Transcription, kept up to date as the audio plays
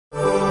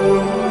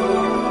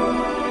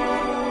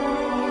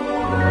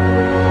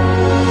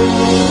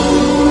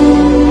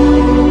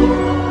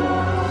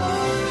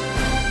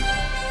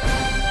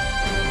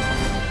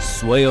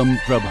Swayam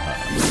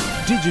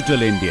Prabha.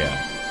 Digital India.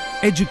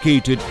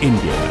 Educated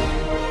India.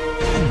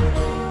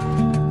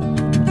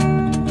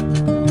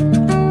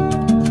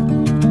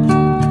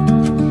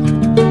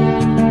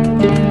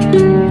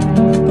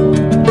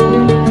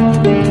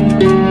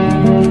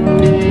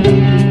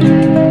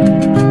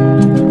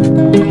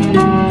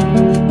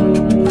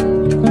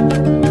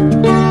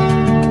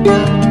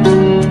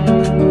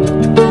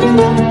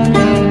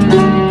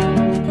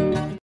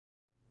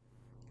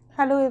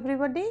 Hello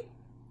everybody,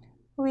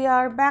 we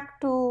are back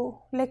to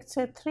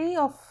lecture 3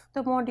 of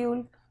the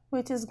module,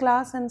 which is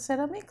glass and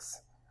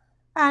ceramics,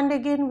 and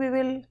again we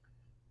will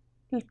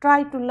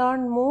try to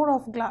learn more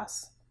of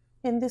glass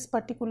in this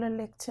particular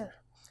lecture.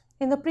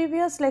 In the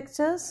previous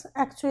lectures,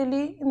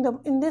 actually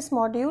in this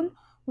module,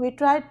 we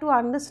tried to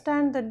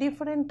understand the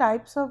different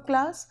types of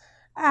glass,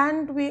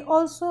 and we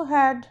also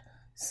had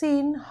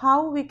seen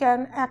how we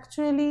can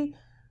actually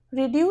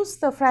reduce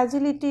the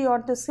fragility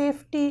or the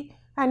safety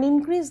and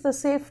increase the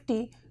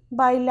safety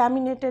by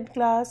laminated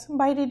glass,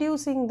 by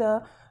reducing the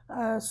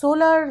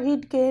solar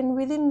heat gain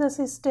within the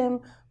system,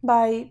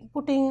 by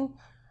putting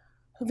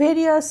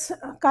various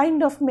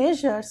kind of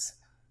measures.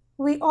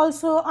 We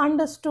also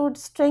understood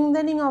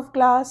strengthening of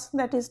glass,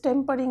 that is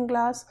tempering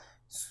glass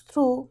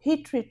through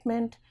heat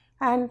treatment,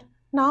 and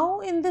now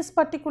in this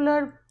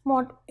particular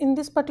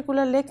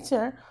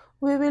lecture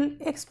we will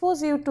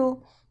expose you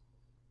to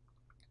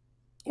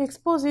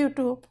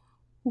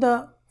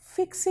the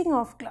fixing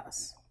of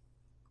glass.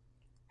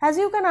 As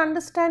you can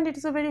understand, it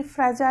is a very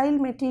fragile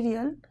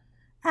material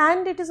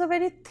and it is a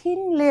very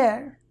thin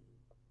layer.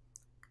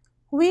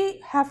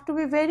 We have to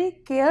be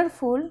very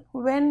careful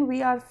when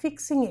we are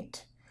fixing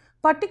it.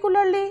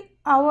 Particularly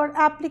our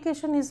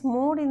application is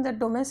more in the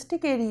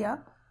domestic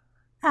area,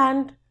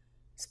 and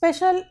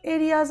special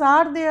areas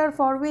are there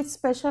for which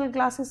special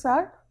glasses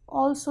are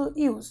also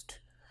used.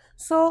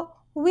 So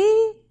we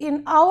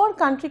in our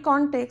country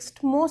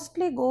context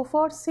mostly go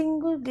for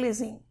single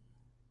glazing.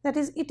 That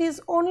is, it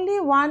is only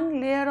one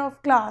layer of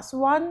glass,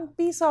 one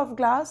piece of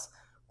glass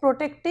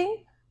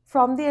protecting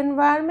from the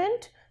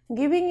environment,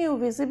 giving you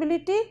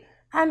visibility,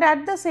 and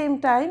at the same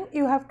time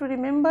you have to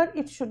remember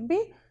it should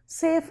be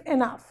safe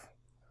enough.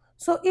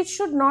 So it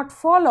should not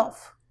fall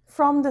off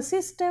from the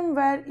system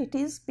where it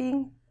is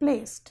being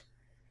placed.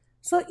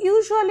 So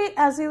usually,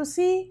 as you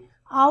see,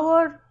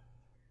 our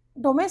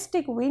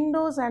domestic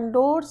windows and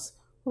doors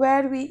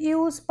where we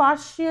use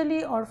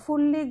partially or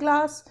fully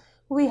glass,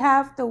 we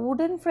have the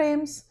wooden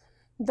frames,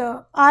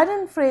 the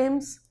iron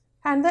frames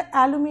and the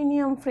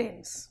aluminium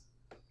frames.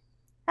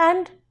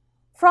 And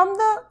from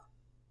the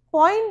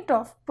point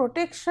of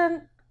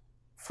protection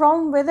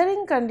from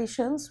weathering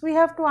conditions, we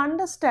have to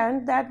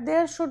understand that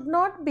there should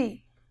not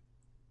be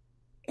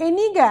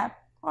any gap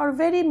or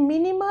very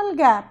minimal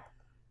gap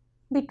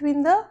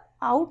between the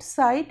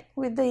outside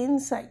with the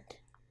inside.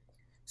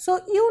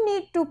 So you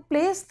need to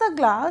place the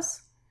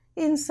glass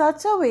in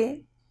such a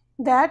way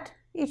that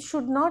it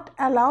should not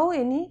allow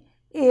any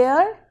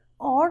air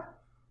or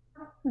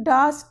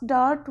dust,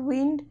 dirt,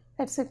 wind,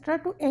 etc.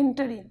 to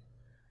enter in.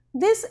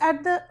 This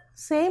at the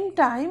same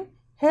time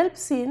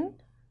helps in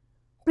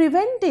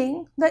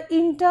preventing the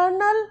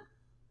internal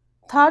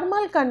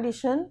thermal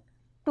condition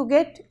to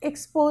get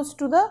exposed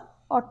to the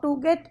or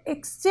to get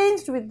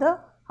exchanged with the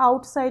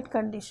outside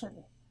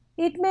condition.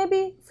 It may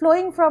be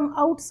flowing from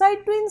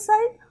outside to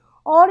inside,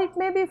 or it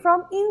may be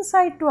from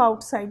inside to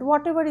outside,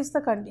 whatever is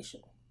the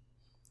condition.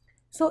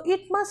 So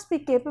it must be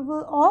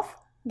capable of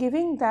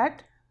giving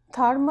that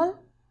thermal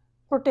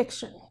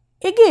protection.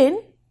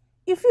 Again,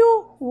 if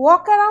you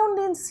walk around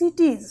in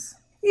cities,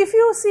 if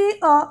you see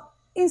a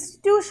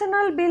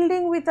institutional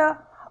building with a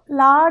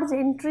large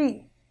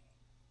entry,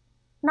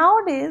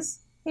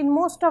 nowadays in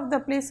most of the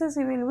places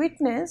you will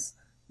witness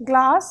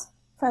glass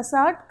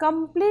facade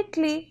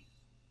completely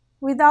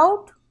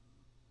without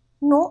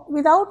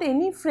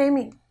any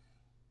framing.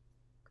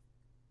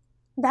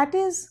 That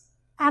is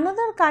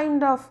another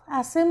kind of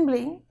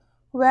assembling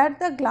where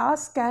the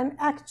glass can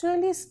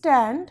actually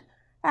stand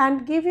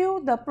and give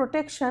you the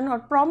protection or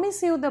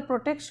promise you the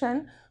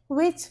protection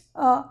which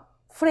a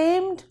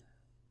framed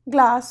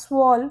glass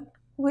wall,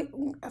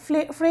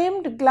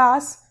 framed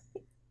glass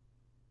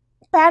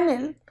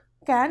panel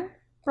can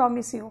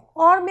promise you,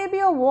 or maybe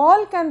a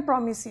wall can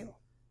promise you.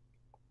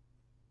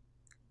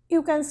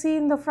 You can see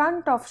in the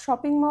front of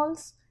shopping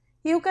malls,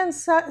 you can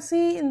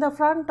see in the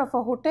front of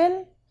a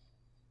hotel.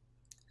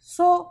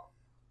 So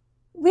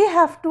we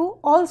have to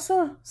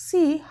also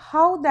see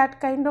how that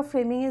kind of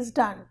framing is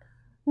done.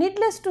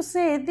 Needless to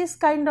say, this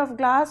kind of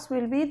glass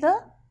will be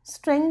the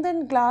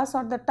strengthened glass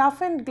or the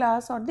toughened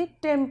glass or the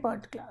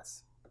tempered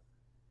glass.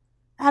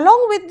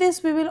 Along with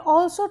this, we will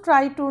also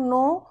try to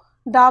know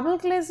double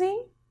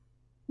glazing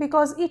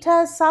because it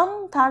has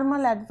some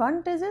thermal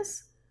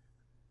advantages.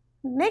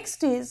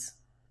 Next is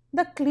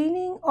the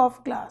cleaning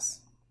of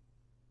glass.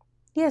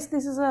 Yes,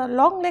 this is a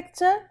long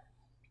lecture.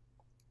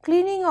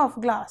 Cleaning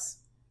of glass.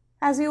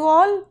 As you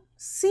all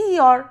see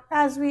or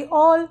as we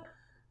all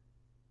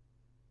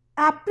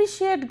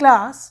appreciate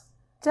glass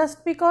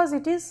just because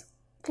it is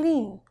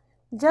clean.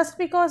 just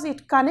because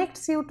it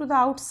connects you to the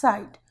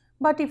outside,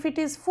 but if it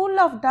is full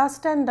of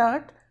dust and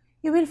dirt,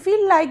 you will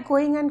feel like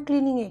going and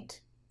cleaning it.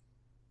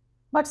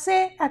 But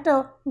say at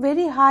a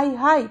very high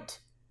height,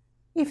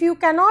 if you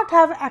cannot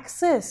have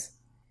access,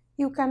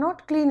 you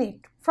cannot clean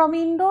it. From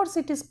indoors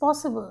it is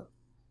possible,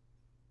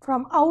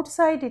 from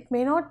outside it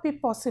may not be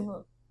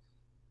possible,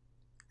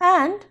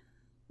 and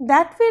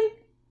that will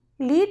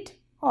lead,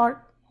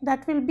 or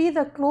that will be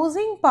the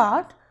closing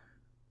part,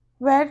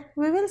 where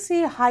we will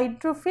see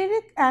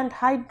hydrophilic and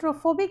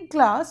hydrophobic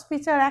glass,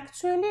 which are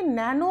actually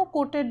nano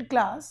coated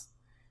glass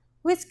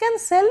which can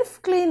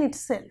self clean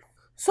itself.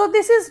 So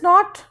this is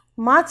not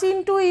much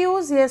into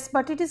use, yes,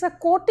 but it is a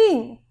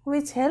coating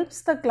which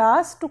helps the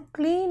glass to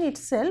clean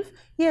itself,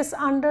 yes,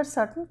 under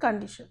certain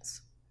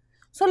conditions.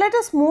 So let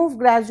us move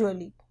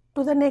gradually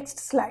to the next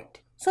slide.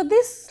 So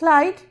this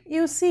slide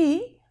you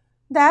see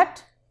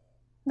that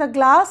the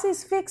glass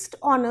is fixed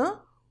on a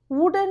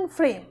wooden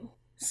frame.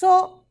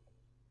 So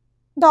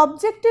the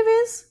objective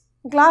is,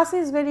 glass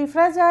is very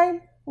fragile,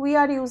 we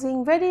are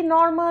using very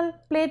normal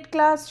plate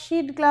glass,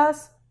 sheet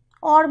glass,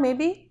 or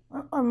maybe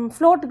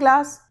float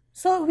glass.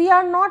 So we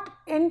are not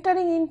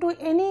entering into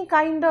any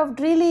kind of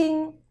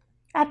drilling,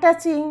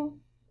 attaching,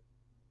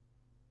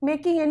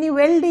 making any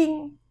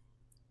welding.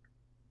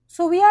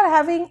 So we are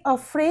having a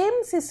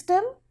frame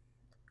system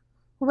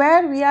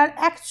where we are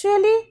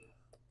actually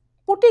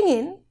putting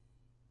in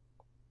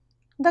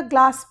the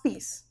glass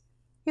piece.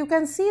 You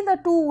can see the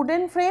two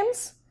wooden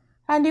frames,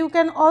 and you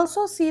can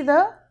also see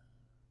the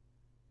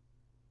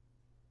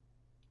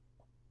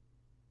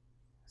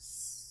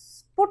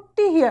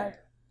putty here.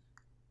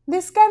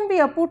 This can be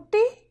a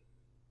putty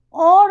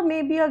or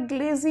maybe a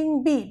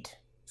glazing bead.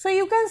 So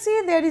you can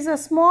see there is a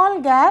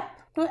small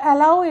gap to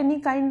allow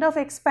any kind of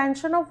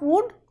expansion of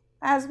wood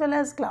as well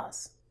as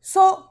glass.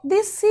 So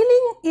this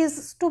sealing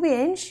is to be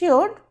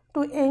ensured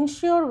to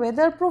ensure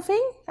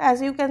weatherproofing,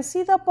 as you can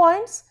see the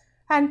points,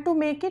 and to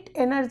make it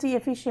energy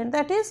efficient.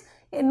 That is,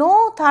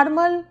 no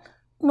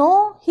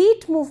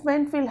heat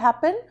movement will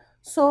happen,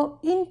 so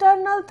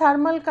internal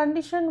thermal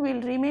condition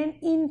will remain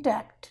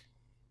intact.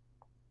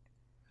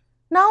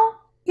 Now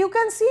you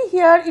can see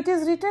here it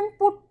is written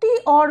putty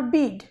or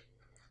bead.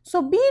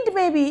 So bead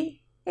may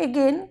be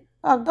again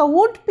a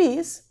wood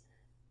piece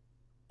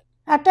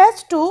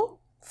attached to,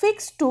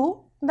 fixed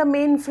to the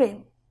main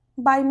frame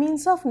by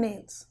means of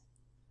nails.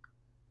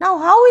 Now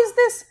how is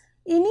this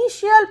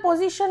initial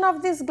position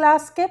of this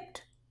glass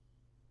kept?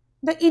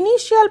 The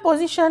initial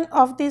position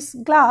of this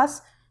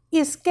glass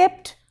is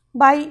kept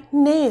by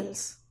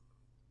nails.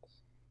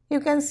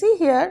 You can see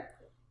here,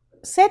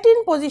 set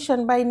in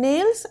position by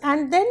nails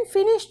and then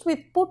finished with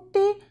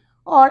putty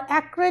or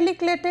acrylic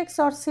latex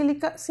or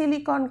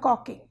silicone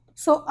caulking.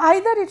 So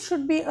either it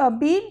should be a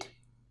bead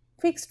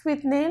fixed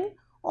with nail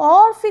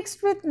or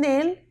fixed with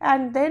nail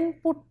and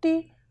then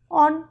putty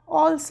on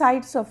all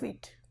sides of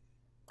it,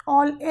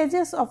 all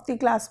edges of the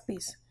glass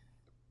piece.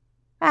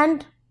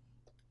 And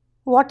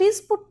what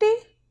is putty?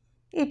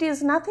 It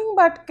is nothing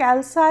but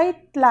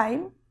calcite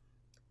lime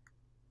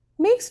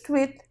mixed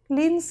with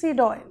linseed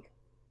oil.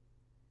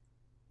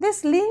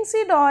 This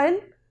linseed oil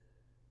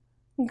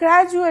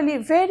gradually,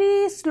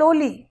 very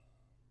slowly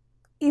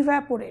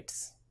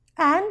evaporates,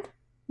 and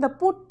the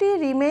putty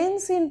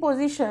remains in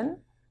position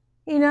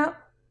in a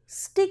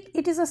stick.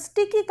 It is a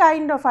sticky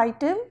kind of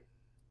item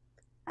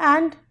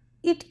and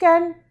it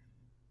can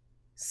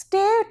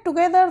stay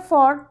together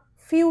for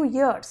few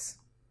years.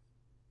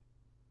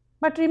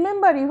 But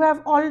remember, you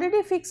have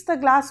already fixed the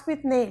glass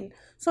with nail.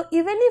 So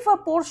even if a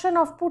portion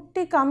of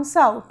putty comes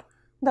out,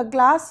 the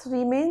glass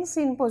remains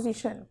in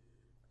position.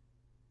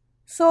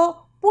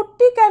 So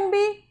putty can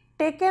be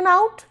taken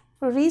out,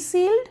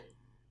 resealed,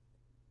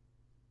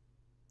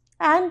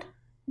 and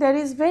there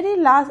is very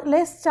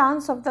less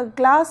chance of the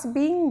glass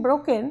being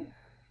broken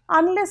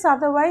unless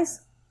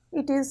otherwise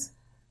it is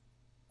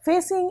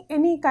facing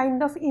any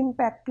kind of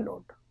impact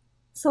load.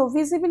 So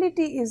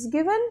visibility is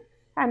given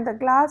and the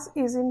glass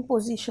is in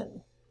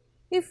position.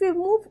 If we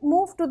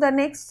move to the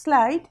next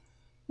slide,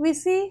 we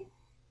see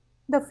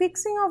the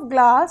fixing of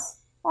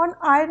glass on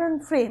iron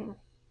frame.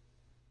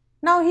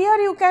 Now here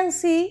you can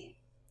see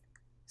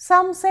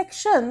some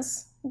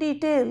sections,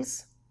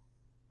 details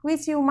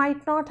which you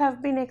might not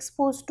have been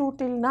exposed to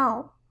till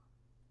now.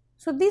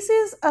 So this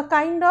is a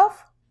kind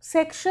of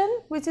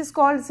section which is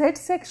called Z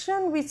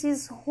section, which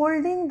is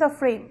holding the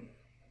frame,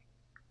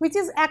 which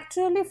is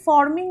actually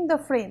forming the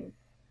frame.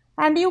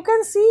 And you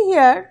can see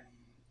here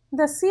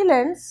the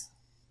sealants,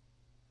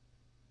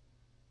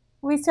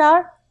 which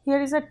are,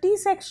 here is a T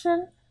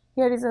section,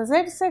 here is a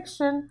Z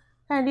section,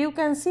 and you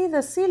can see the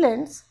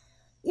sealants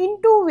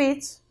into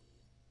which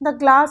the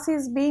glass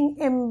is being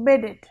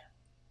embedded.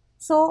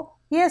 So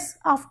yes,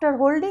 after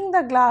holding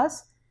the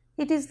glass,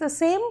 it is the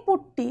same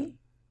putty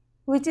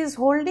which is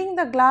holding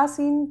the glass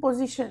in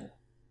position.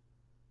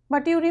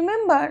 But you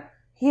remember,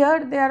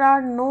 here there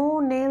are no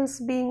nails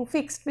being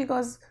fixed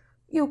because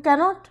you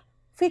cannot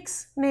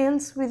fix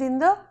nails within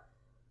the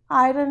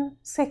iron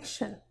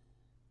section.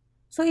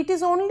 So it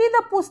is only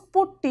the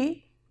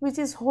putty which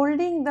is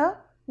holding the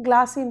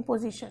glass in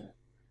position.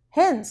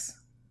 Hence,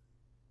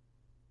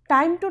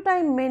 time to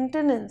time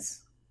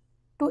maintenance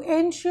to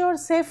ensure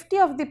safety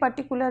of the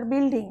particular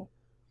building,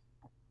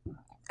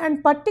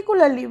 and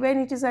particularly when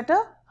it is at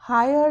a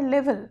higher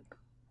level,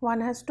 one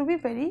has to be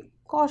very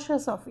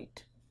cautious of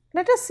it.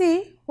 Let us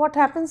see what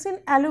happens in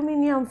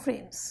aluminium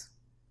frames.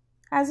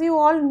 As you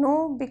all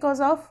know,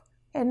 because of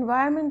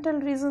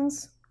environmental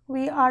reasons,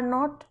 we are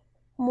not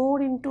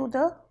more into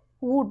the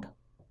wood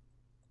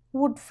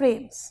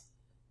frames.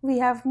 We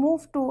have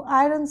moved to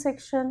iron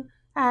section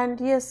and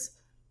yes,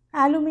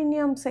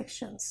 aluminium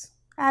sections,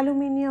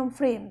 aluminium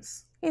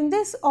frames. In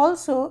this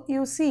also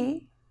you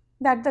see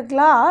that the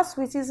glass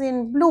which is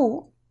in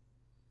blue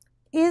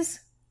is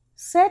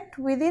set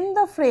within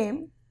the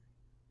frame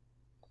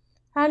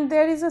and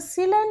there is a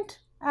sealant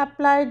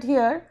applied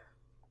here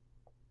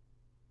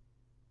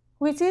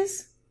which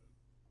is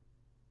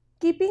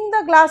keeping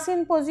the glass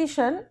in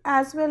position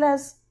as well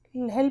as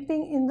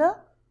helping in the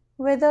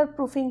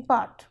weatherproofing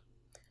part.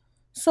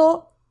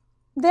 So,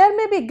 there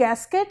may be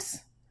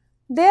gaskets,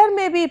 there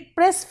may be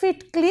press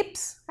fit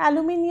clips,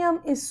 aluminium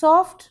is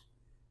soft,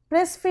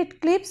 press fit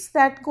clips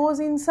that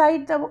goes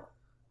inside the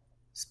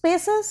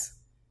spaces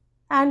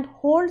and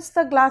holds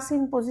the glass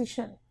in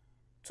position.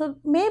 So,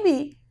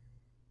 maybe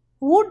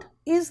wood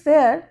is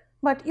there,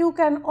 but you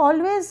can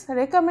always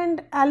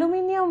recommend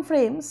aluminium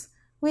frames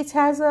which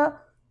has a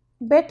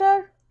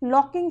better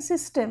locking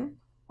system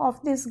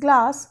of this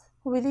glass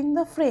within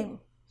the frame.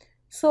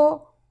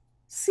 So,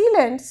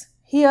 sealants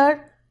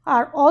here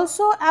are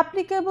also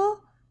applicable,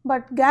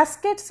 but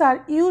gaskets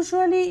are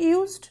usually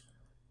used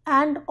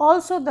and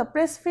also the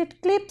press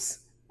fit clips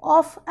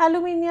of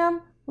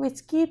aluminium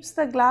which keeps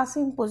the glass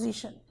in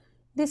position.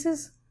 This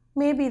is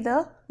maybe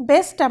the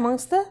best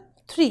amongst the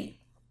three.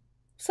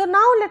 So,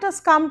 now let us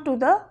come to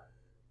the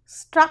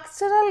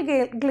structural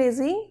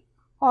glazing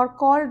or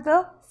called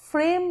the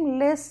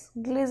frameless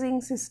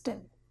glazing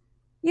system.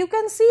 You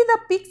can see the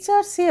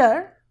pictures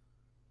here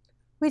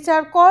which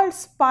are called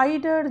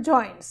spider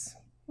joints.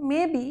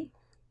 Maybe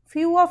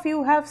few of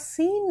you have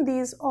seen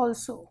these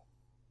also.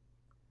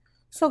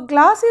 So,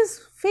 glass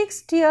is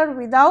fixed here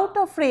without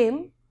a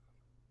frame.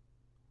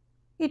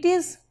 It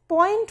is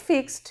point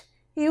fixed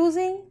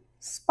using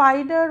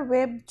spider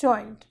web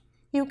joint.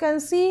 You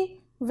can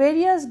see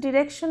various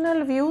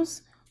directional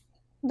views.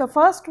 The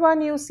first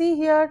one you see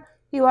here,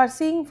 you are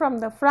seeing from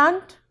the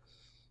front.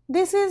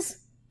 This is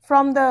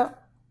from the,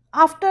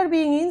 after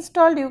being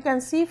installed, you can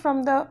see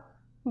from the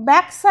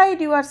back side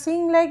you are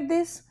seeing like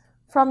this,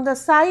 from the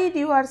side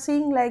you are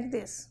seeing like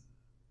this.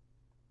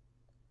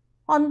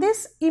 On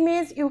this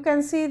image you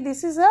can see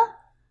this is a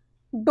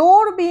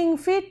door being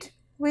fit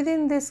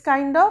within this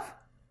kind of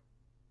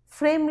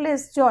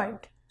frameless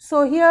joint.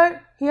 So,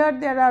 here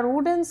there are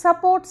wooden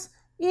supports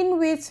in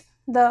which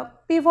the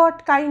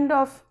pivot kind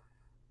of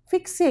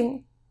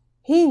fixing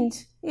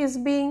hinge is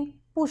being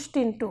pushed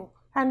into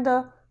and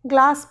the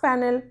glass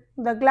panel,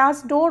 the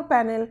glass door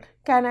panel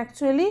can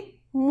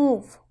actually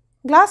move.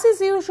 Glass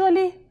is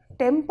usually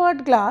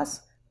tempered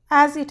glass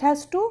as it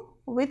has to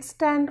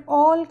withstand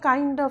all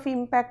kind of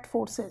impact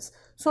forces.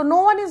 So,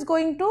 no one is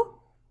going to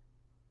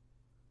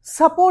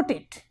support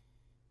it,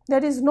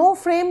 there is no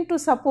frame to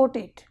support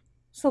it.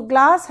 So,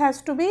 glass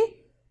has to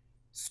be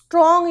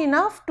strong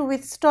enough to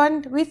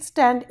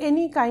withstand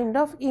any kind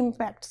of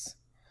impacts.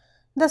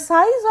 The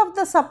size of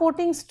the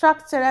supporting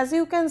structure, as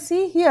you can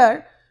see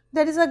here,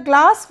 there is a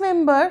glass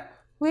member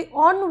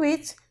on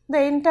which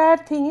the entire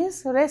thing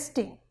is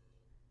resting.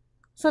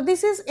 So,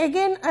 this is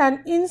again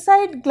an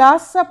inside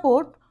glass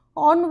support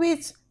on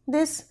which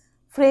this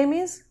frame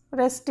is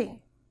resting,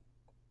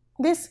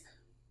 this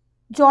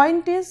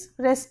joint is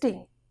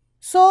resting.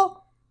 So,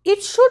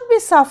 it should be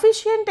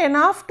sufficient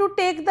enough to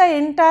take the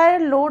entire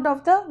load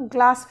of the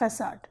glass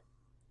facade.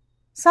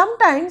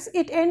 Sometimes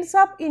it ends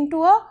up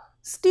into a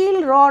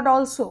steel rod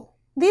also.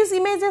 These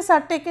images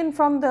are taken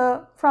from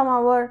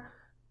our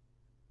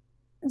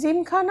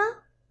gymkhana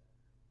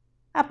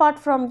apart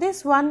from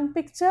this one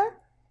picture.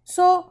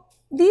 So,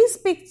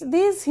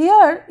 these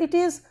here it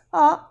is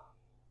a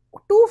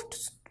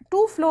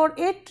two floor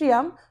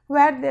atrium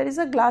where there is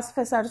a glass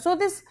facade. So,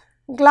 this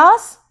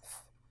glass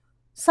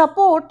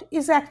support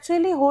is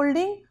actually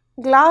holding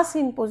glass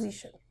in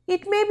position.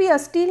 It may be a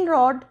steel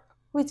rod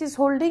which is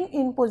holding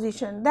in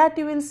position, that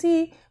you will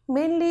see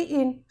mainly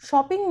in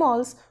shopping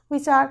malls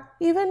which are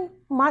even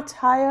much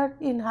higher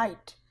in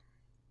height.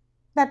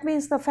 That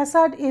means the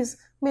facade is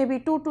maybe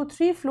 2 to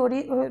 3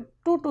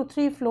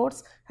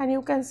 floors and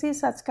you can see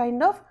such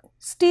kind of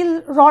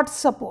steel rod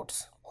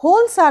supports.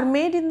 Holes are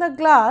made in the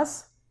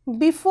glass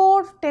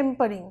before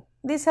tempering.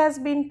 This has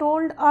been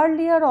told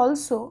earlier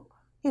also,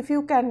 if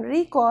you can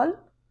recall.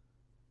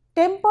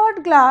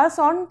 Tempered glass,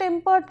 on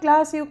tempered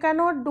glass you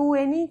cannot do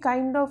any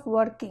kind of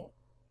working,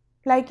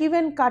 like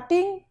even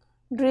cutting,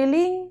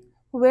 drilling,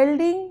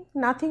 welding,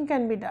 nothing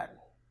can be done.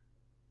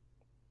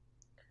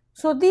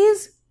 So,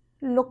 these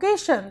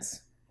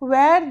locations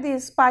where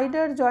these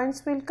spider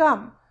joints will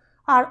come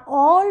are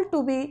all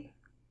to be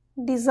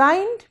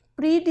designed,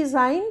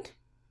 pre-designed,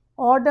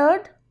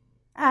 ordered,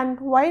 and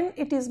when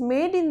it is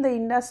made in the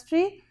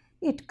industry,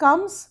 it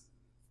comes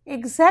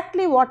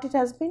exactly what it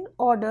has been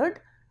ordered,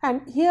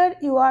 and here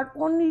you are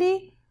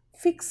only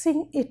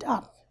fixing it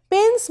up.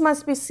 Pens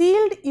must be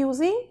sealed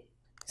using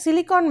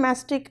silicon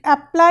mastic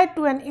applied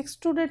to an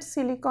extruded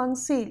silicon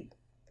seal.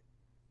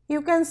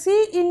 You can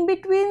see in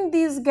between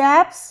these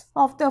gaps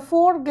of the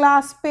 4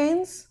 glass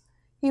pens,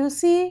 you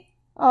see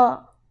a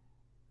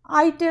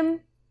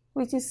item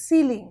which is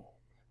sealing,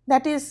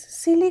 that is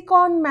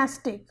silicon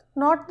mastic,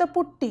 not the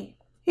putty.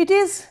 It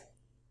is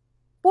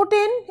put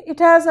in, it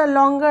has a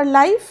longer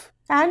life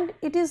and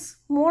it is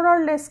more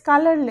or less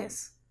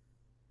colorless.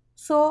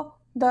 So,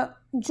 the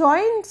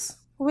joints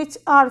which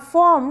are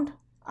formed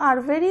are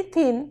very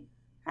thin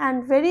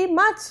and very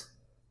much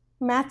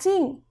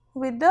matching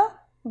with the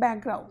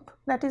background,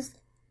 that is,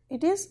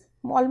 it is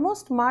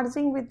almost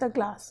merging with the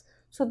glass.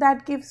 So,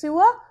 that gives you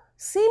a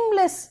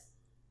seamless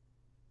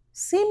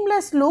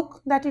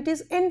look that it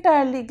is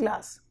entirely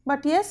glass.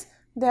 But yes,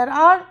 there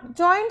are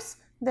joints,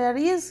 there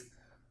is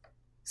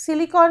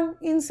silicon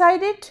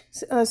inside it,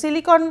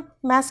 silicon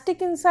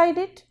mastic inside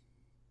it,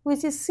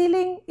 which is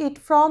sealing it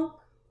from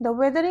the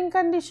weathering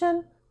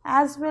condition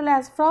as well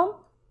as from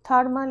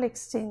thermal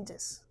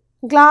exchanges.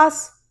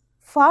 Glass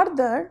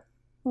further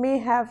may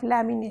have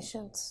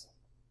laminations.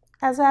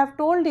 As I have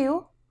told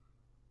you,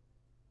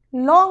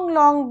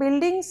 long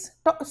buildings,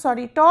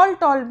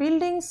 tall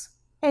buildings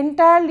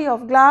entirely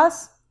of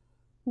glass,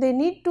 they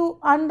need to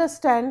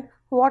understand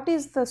what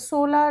is the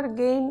solar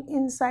gain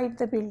inside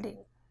the building.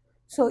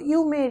 So,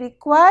 you may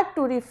require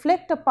to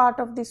reflect a part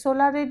of the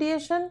solar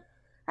radiation,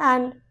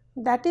 and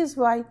that is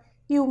why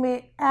you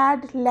may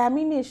add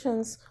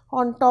laminations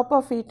on top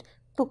of it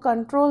to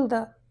control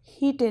the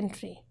heat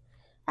entry.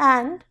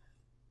 And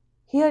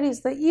here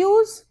is the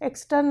use: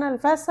 external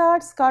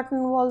facades,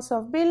 curtain walls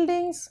of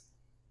buildings,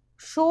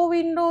 show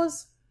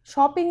windows,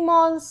 shopping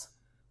malls.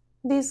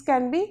 These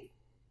can be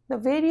the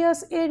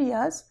various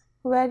areas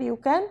where you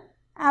can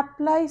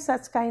apply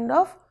such kind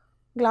of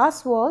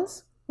glass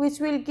walls, which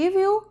will give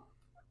you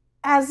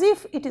as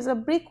if it is a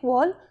brick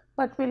wall,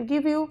 but will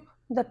give you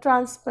the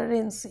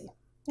transparency.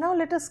 Now,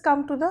 let us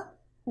come to the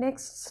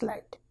next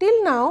slide.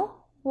 Till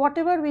now,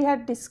 whatever we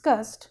had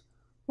discussed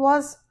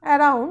was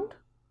around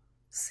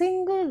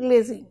single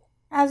glazing.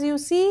 As you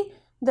see,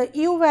 the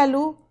U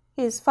value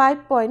is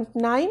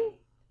 5.9.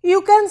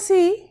 You can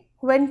see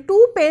when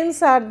 2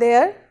 pens are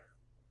there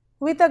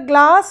with a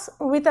glass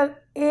with an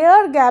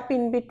air gap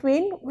in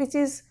between, which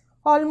is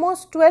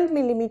almost 12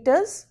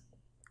 millimeters,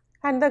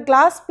 and the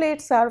glass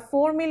plates are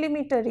 4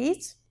 millimeter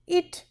each,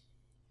 it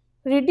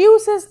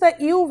reduces the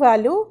U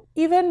value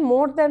even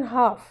more than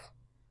half.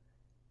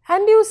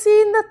 And you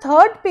see in the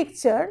third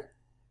picture,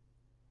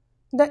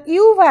 the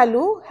U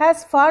value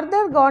has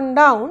further gone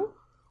down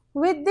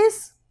with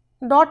this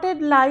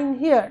dotted line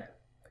here.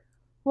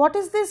 What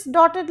is this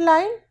dotted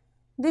line?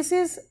 This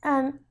is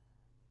an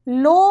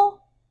low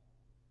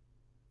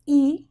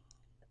E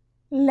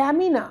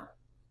lamina.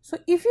 So,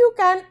 if you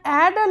can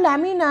add a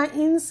lamina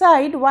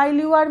inside while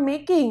you are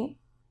making,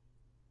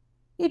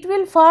 it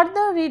will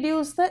further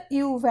reduce the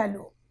U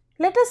value.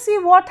 Let us see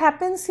what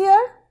happens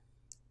here.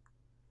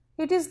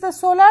 It is the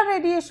solar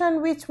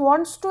radiation which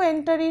wants to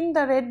enter in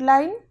the red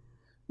line,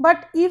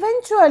 but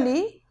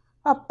eventually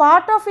a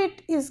part of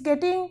it is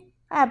getting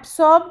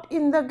absorbed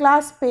in the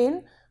glass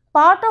pane,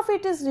 part of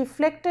it is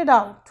reflected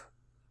out.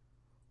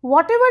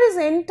 Whatever is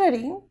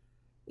entering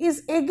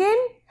is again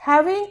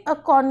having a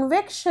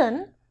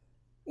convection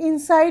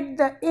inside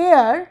the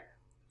air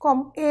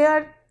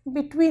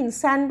between,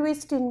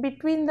 sandwiched in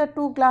between the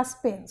 2 glass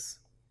panes.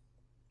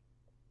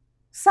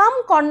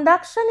 Some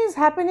conduction is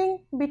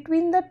happening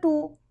between the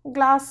 2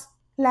 glass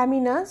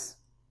laminas,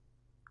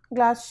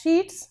 glass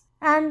sheets,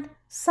 and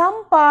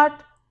some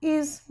part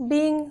is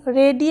being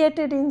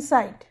radiated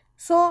inside.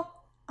 So,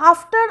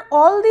 after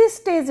all these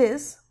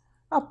stages,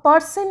 a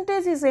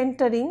percentage is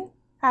entering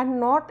and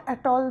not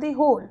at all the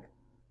whole.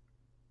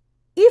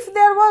 If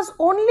there was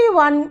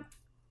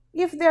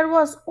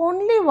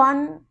only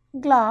one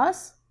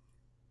glass,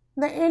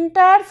 the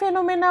entire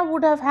phenomena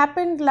would have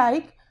happened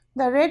like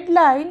the red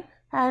line,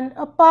 and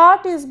a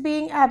part is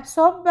being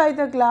absorbed by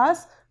the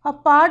glass, a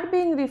part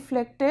being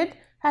reflected,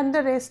 and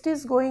the rest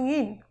is going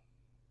in.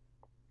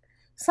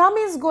 Some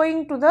is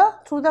going to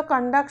through the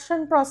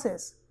conduction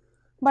process,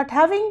 but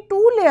having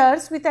 2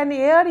 layers with an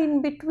air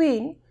in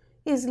between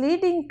is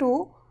leading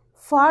to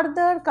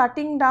further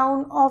cutting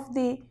down of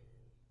the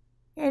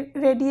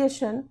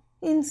radiation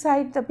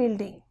inside the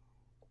building.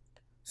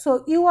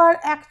 So, you are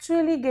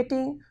actually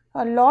getting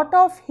a lot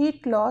of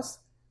heat loss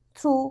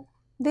through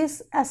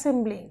this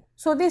assembling.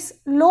 So, this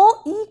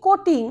low E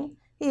coating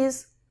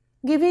is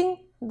giving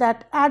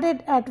that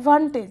added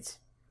advantage.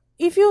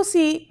 If you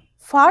see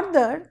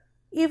further,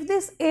 if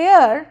this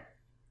air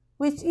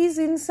which is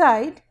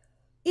inside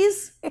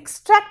is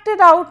extracted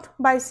out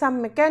by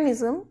some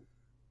mechanism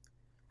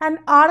and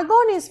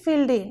argon is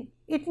filled in,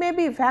 it may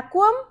be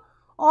vacuum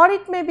or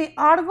it may be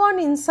argon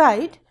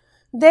inside,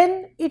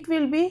 then it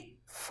will be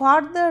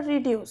further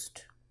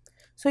reduced.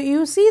 So,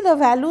 you see the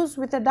values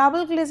with a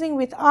double glazing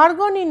with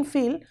argon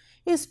infill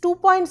is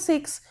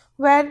 2.6,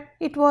 where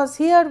it was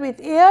here with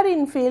air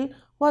infill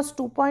was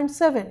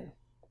 2.7.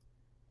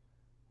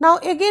 Now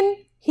again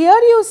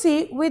here you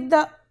see with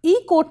the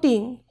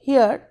e-coating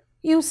here,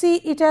 you see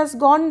it has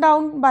gone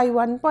down by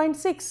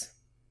 1.6.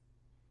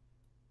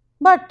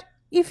 But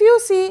if you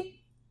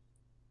see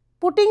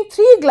putting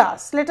 3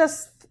 glass, let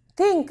us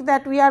think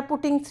that we are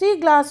putting 3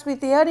 glass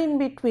with air in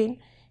between,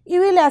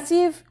 you will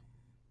achieve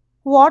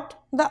what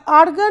the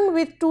argon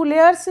with 2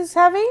 layers is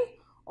having,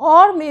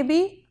 or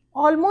maybe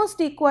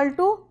almost equal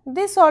to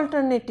this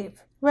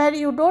alternative, where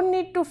you do not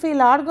need to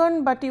fill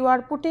argon, but you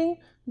are putting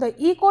the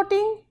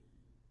e-coating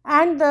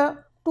and the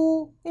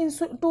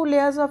two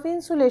layers of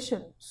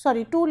insulation,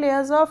 sorry 2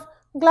 layers of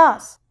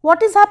glass.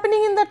 What is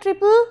happening in the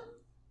triple?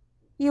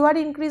 You are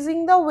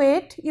increasing the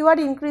weight, you are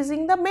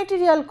increasing the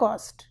material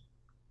cost.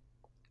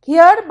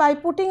 Here by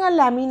putting a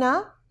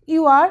lamina,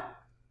 you are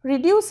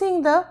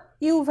reducing the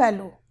U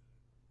value.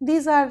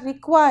 These are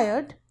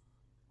required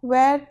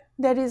where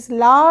there is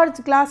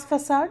large glass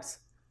facades.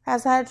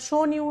 As I had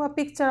shown you a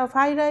picture of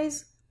high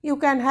rise, you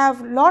can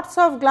have lots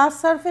of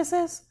glass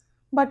surfaces,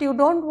 but you do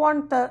not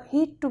want the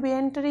heat to be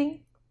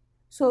entering.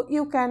 So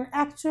you can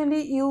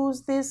actually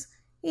use this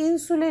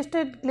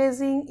insulated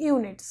glazing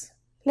units.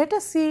 Let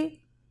us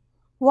see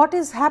what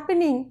is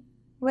happening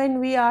when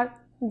we are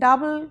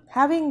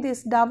having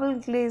these double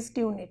glazed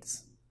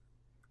units.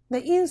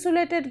 The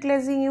insulated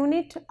glazing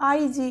unit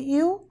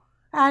IGU,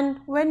 and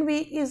when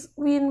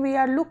we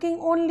are looking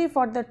only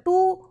for the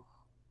 2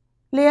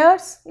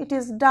 layers, it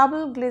is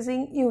double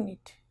glazing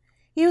unit.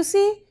 You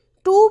see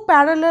 2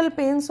 parallel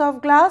panes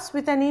of glass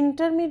with an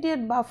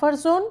intermediate buffer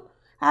zone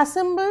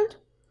assembled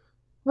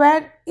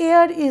where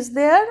air is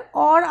there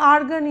or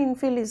argon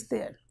infill is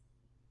there.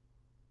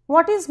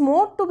 What is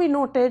more to be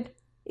noted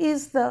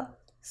is the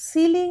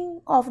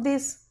sealing of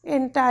this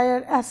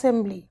entire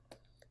assembly.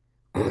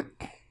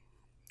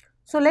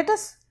 So let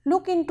us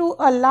look into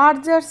a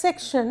larger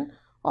section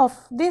of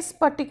this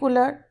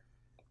particular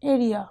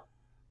area.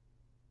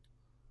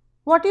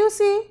 What you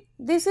see,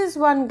 this is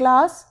one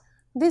glass,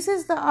 this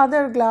is the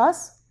other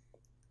glass,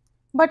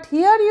 but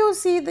here you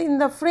see in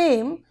the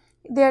frame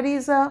there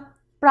is a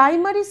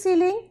primary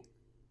sealing,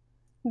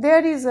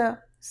 there is a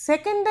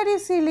secondary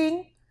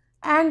sealing,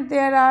 and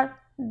there are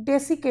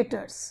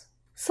desiccators.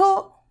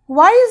 So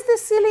why is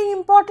this sealing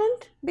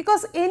important?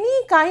 Because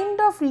any kind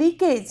of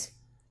leakage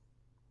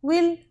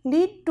will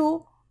lead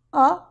to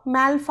a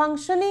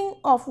malfunctioning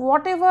of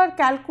whatever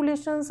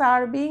calculations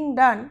are being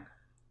done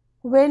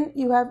when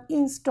you have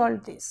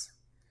installed this.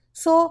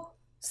 So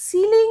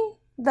sealing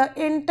the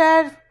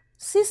entire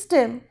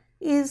system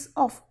is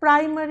of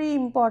primary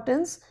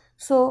importance.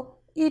 So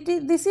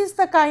this is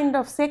the kind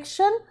of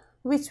section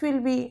which will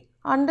be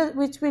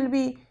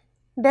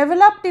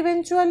developed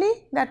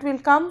eventually, that will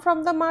come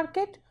from the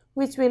market,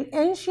 which will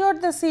ensure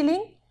the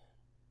sealing,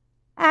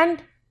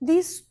 and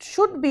this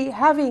should be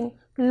having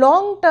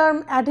long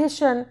term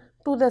adhesion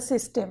to the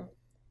system.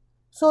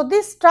 So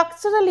this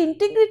structural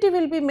integrity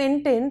will be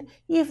maintained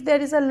if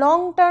there is a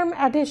long term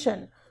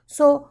adhesion.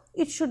 So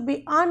it should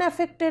be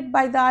unaffected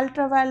by the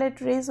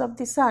ultraviolet rays of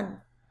the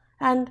sun,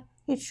 and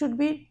it should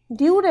be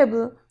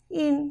durable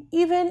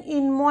even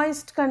in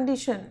moist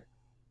condition,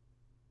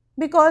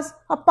 because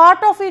a part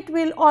of it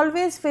will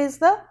always face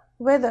the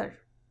weather,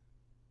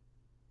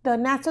 the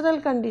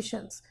natural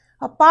conditions.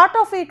 A part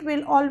of it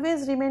will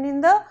always remain in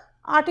the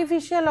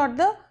artificial or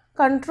the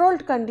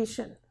controlled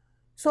condition.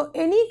 So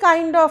any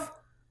kind of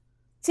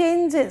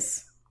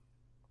changes,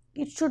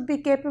 it should be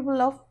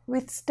capable of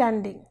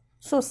withstanding.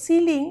 So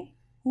sealing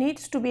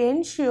needs to be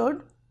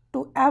ensured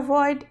to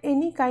avoid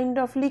any kind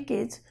of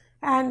leakage,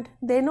 and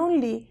then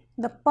only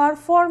the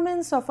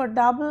performance of a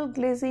double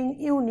glazing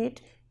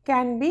unit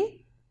can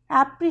be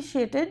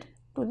appreciated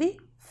to the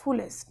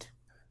fullest.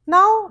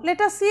 Now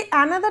let us see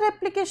another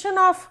application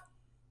of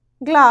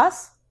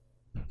glass.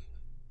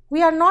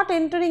 We are not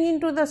entering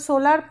into the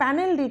solar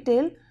panel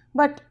detail,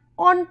 but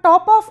on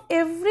top of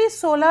every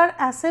solar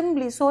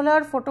assembly,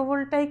 solar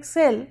photovoltaic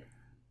cell,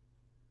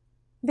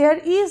 there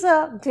is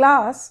a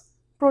glass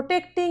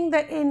protecting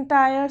the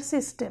entire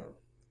system.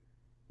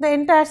 The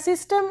entire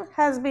system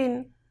has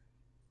been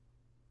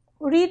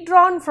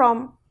redrawn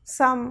from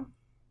some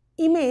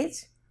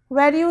image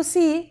where you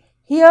see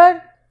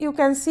here, you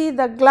can see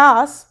the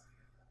glass,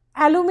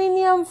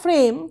 aluminum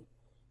frame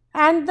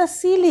and the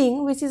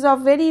ceiling, which is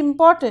of very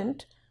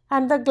important,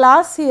 and the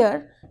glass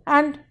here,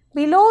 and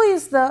below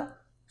is the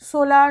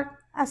solar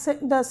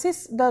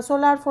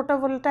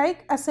photovoltaic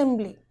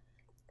assembly.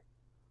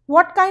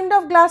 What kind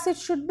of glass it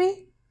should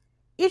be?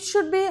 It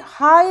should be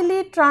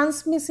highly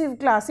transmissive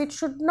glass. It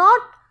should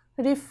not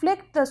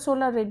reflect the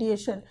solar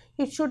radiation.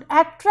 It should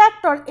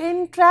attract or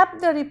entrap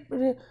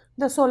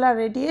the solar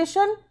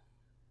radiation,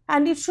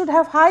 and it should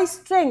have high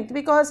strength,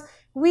 because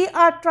we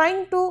are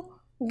trying to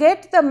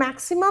get the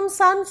maximum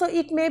sun. So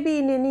it may be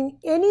in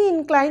any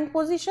inclined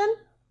position,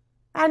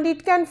 and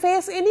it can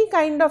face any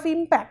kind of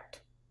impact.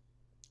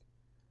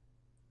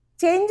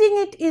 Changing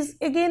it is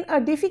again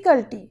a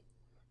difficulty.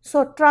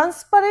 So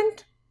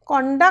transparent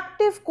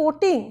conductive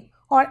coating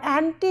or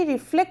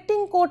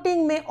anti-reflecting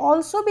coating may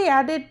also be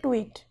added to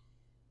it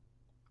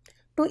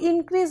to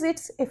increase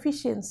its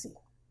efficiency.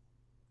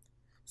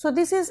 So,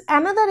 this is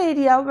another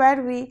area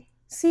where we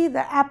see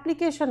the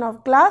application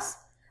of glass,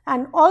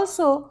 and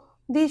also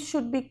these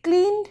should be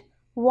cleaned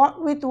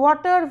with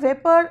water,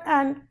 vapor,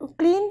 and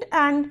cleaned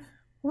and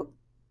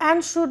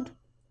should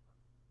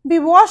be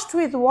washed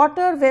with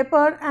water,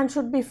 vapor, and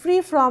should be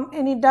free from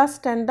any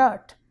dust and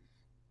dirt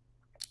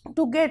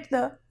to get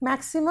the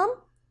maximum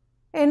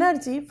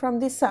energy from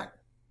the sun,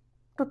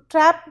 to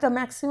trap the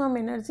maximum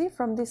energy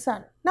from the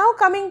sun. Now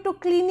coming to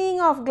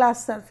cleaning of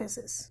glass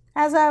surfaces.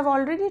 As I have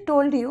already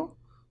told you,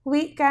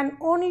 we can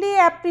only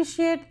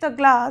appreciate the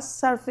glass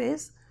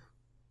surface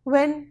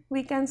when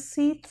we can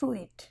see through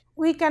it.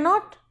 We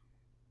cannot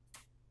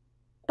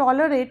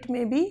tolerate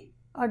maybe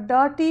a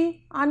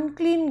dirty,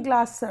 unclean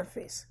glass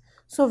surface.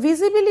 So,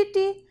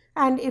 visibility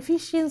and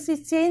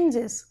efficiency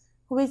changes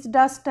with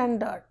dust and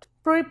dirt.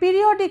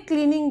 Periodic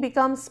cleaning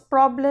becomes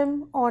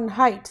problem on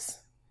heights,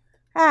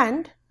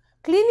 and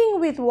cleaning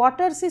with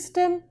water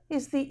system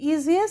is the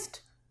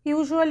easiest.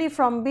 Usually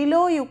from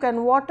below you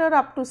can water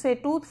up to say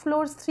 2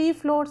 floors, 3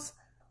 floors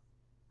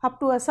up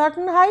to a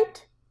certain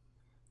height,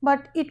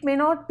 but it may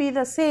not be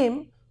the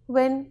same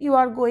when you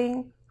are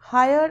going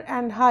higher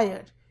and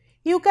higher.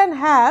 You can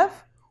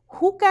have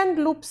hook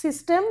and loop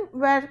system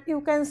where you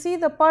can see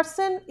the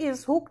person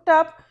is hooked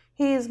up,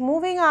 he is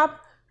moving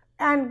up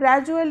and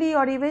gradually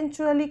or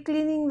eventually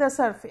cleaning the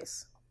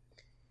surface.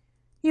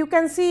 You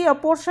can see a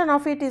portion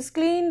of it is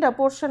cleaned, a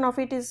portion of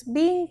it is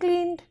being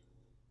cleaned,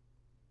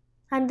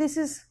 and this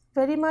is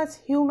very much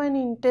human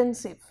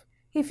intensive.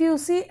 If you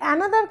see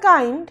another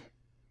kind,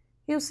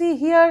 you see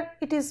here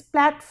it is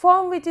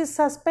platform which is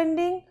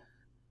suspended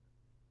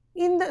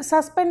in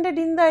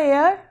the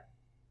air.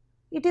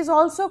 It is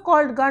also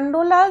called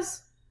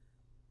gondolas,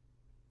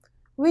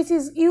 which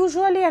is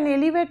usually an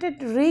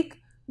elevated rig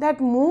that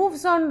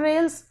moves on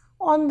rails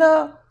on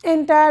the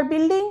entire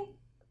building.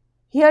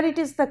 Here it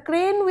is the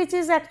crane which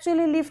is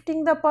actually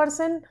lifting the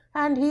person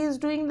and he is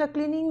doing the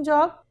cleaning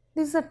job.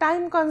 This is a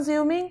time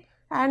consuming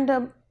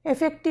and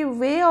effective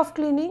way of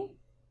cleaning,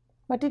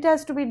 but it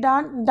has to be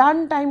done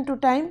time to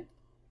time.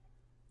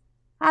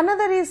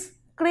 Another is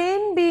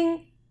crane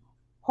being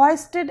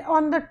hoisted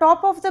on the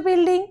top of the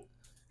building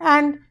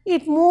and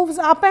it moves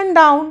up and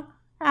down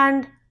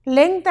and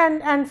length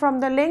and from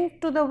the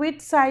length to the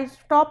width side,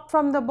 top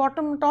to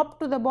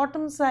the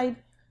bottom side,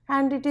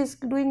 and it is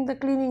doing the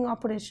cleaning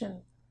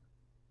operation.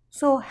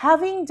 So,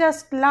 having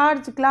just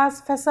large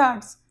glass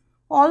facades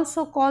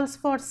also calls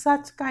for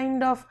such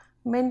kind of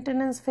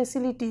maintenance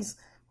facilities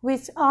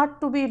which are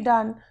to be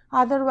done,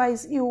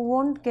 otherwise you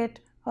won't get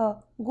a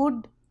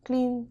good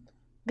clean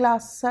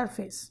glass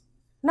surface.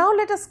 Now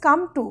let us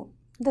come to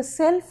the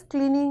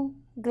self-cleaning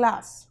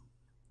glass.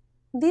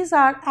 These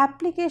are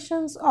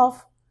applications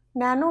of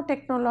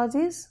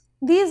nanotechnologies.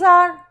 These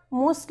are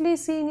mostly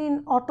seen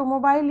in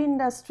automobile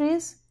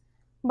industries,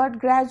 but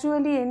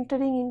gradually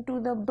entering into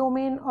the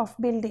domain of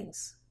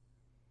buildings.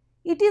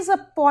 It is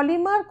a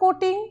polymer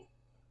coating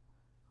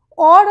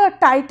or a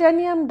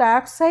titanium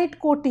dioxide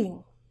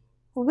coating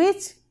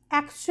which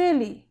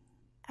actually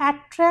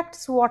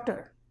attracts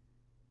water.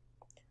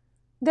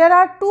 There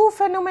are two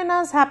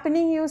phenomena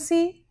happening, you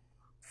see.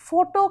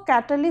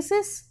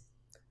 Photocatalysis,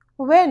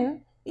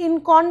 when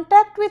in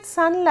contact with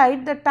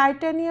sunlight the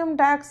titanium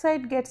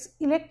dioxide gets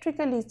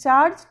electrically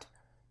charged.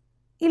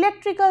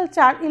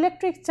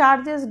 Electric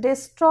charges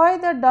destroy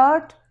the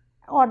dirt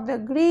or the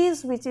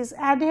grease which is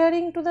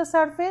adhering to the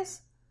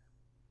surface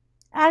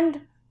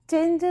and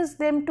changes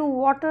them to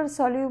water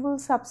soluble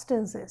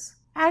substances,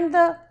 and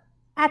the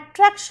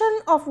attraction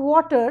of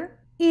water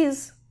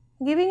is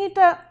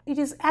it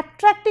is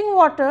attracting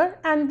water,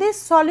 and these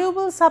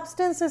soluble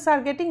substances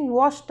are getting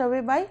washed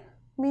away by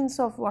means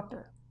of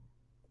water.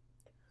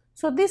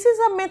 So, this is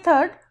a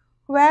method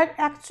where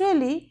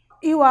actually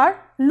you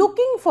are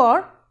looking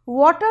for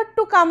water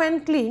to come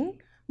and clean,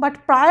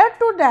 but prior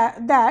to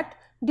that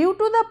due to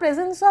the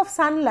presence of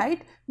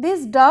sunlight,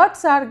 these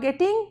dirts are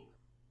getting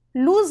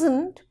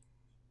loosened,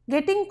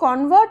 getting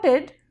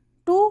converted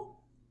to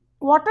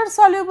water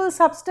soluble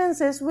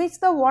substances which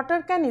the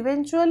water can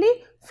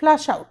eventually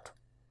flush out.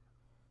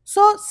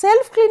 So,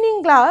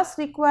 self-cleaning glass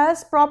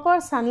requires proper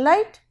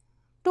sunlight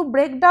to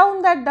break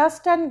down that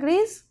dust and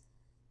grease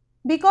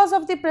because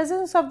of the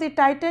presence of the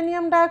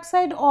titanium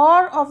dioxide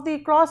or of the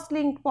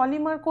cross-linked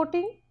polymer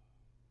coating,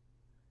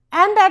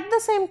 and at the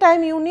same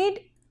time you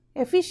need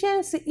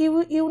efficiency,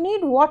 you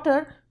need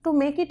water to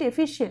make it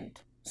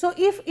efficient. So,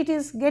 if it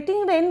is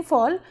getting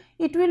rainfall,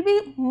 it will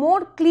be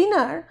more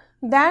cleaner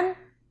than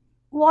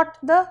what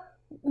the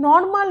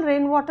normal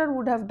rainwater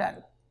would have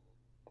done.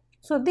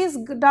 So, this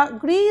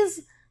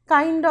grease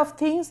kind of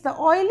things, the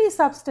oily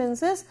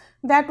substances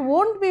that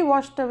won't be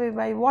washed away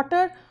by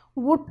water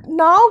would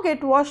now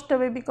get washed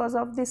away because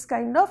of this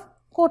kind of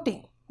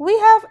coating. We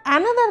have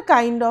another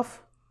kind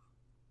of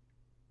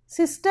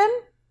system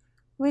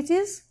which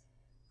is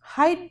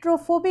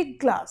hydrophobic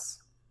glass.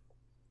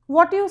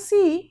 What you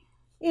see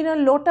in a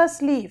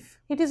lotus leaf,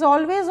 it is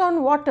always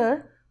on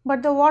water,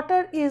 but the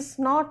water is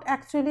not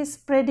actually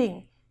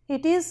spreading,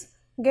 it is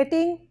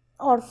getting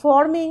or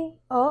forming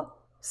a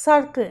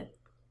circle,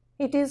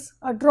 it is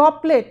a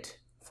droplet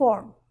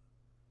form.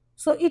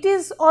 So, it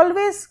is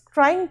always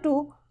trying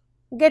to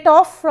get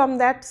off from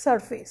that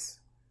surface.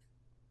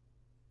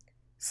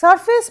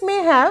 Surface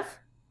may have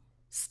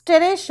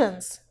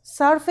striations,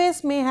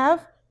 surface may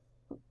have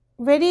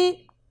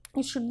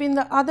it should be in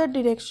the other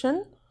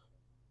direction,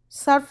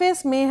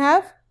 surface may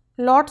have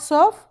lots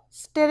of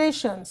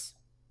striations,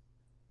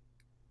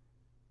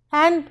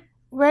 and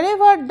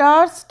wherever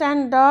dust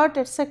and dirt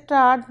etc.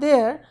 are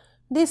there,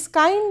 this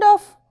kind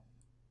of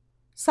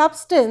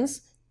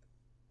substance,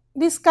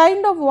 this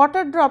kind of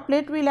water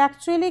droplet will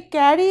actually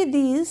carry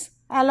these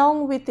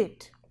along with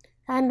it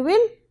and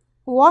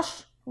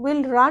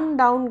will run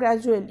down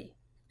gradually.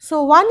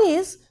 So, one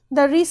is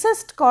the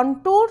recessed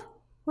contour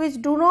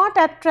which do not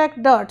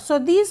attract dirt. So,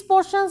 these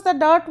portions the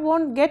dirt will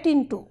not get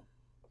into,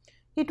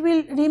 it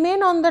will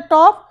remain on the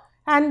top,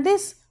 and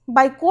this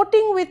by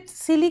coating with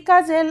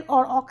silica gel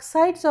or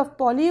oxides of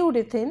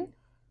polyurethane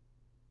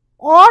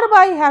or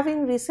by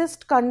having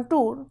recessed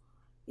contour,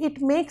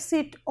 it makes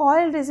it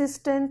oil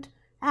resistant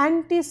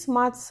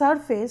anti-smudge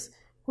surface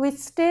which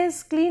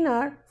stays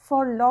cleaner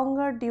for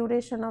longer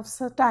duration of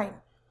time.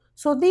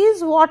 So,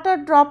 these water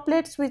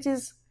droplets which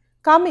is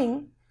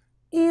coming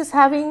is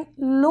having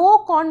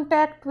low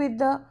contact with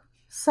the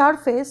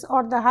surface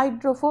or the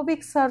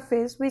hydrophobic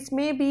surface, which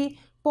may be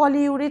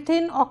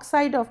polyurethane,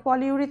 oxide of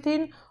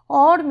polyurethane,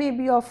 or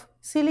maybe of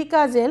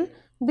silica gel.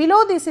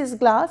 Below this is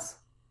glass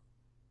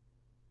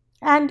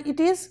and it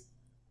is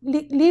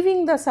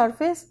leaving the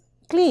surface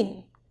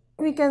clean.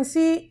 We can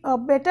see a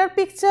better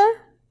picture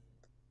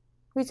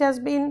which has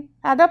been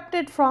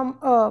adapted from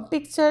a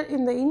picture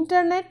in the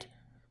internet.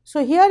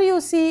 So, here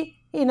you see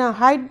in a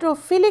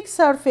hydrophilic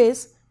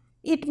surface,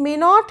 it may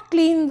not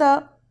clean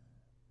the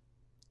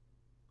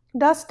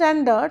dust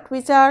and dirt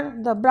which are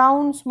the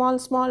brown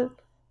small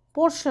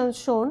portions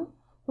shown,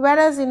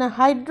 whereas in a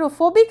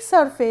hydrophobic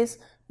surface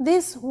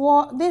this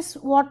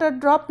water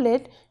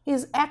droplet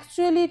is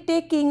actually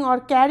taking or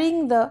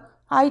carrying the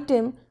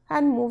item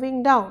and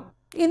moving down.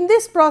 In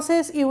this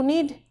process you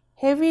need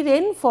heavy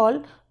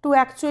rainfall to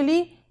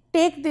actually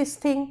take this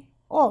thing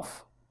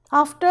off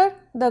after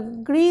the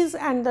grease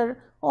and the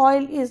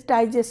oil is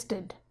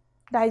digested.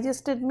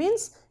 Digested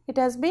means it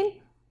has been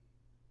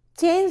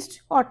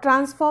changed or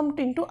transformed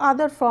into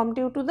other form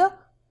due to the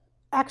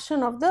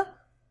action of the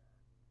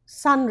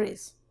sun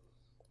rays.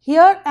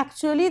 Here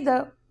actually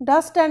the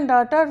dust and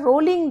dirt are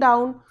rolling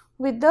down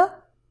with the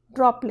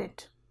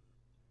droplet.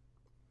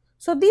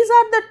 So, these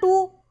are the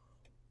two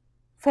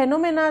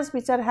phenomena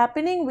which are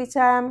happening, which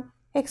I am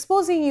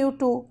exposing you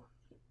to,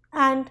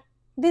 and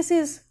this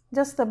is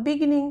just the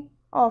beginning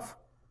of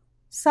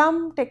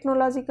some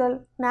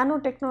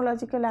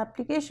nanotechnological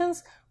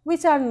applications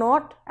which are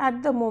not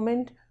at the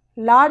moment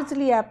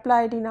largely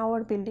applied in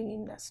our building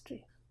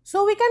industry.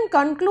 So, we can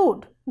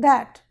conclude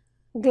that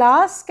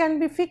glass can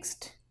be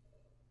fixed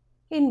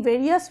in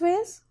various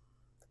ways.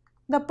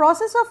 The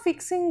process of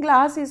fixing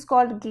glass is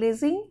called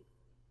glazing,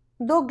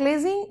 though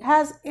glazing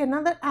has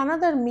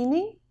another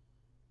meaning,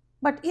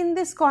 but in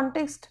this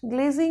context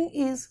glazing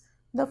is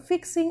the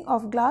fixing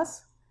of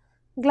glass.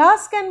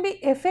 Glass can be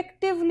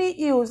effectively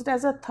used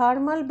as a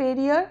thermal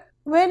barrier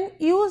when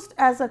used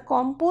as a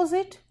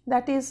composite,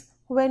 that is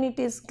when it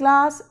is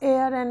glass,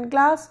 air and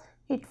glass,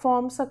 it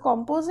forms a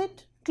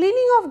composite.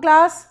 Cleaning of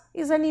glass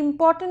is an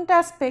important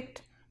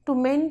aspect to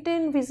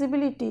maintain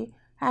visibility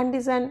and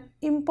is an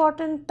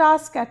important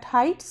task at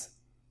heights.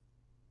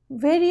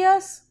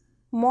 Various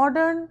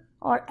modern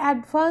or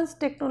advanced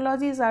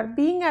technologies are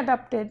being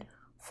adopted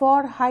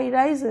for high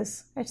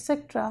rises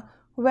etc.,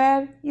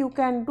 where you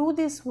can do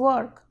this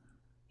work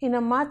in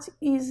a much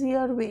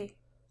easier way.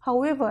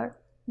 However,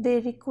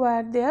 they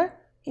require their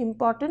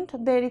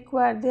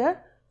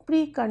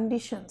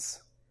preconditions.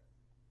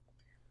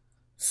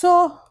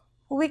 So,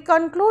 we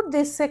conclude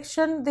this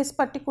section, this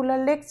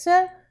particular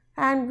lecture,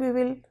 and we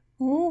will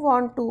move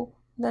on to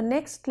the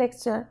next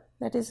lecture,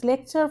 that is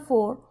lecture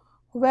 4,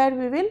 where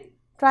we will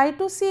try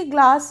to see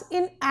glass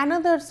in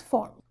another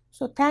form.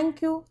 So,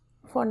 thank you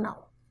for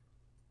now.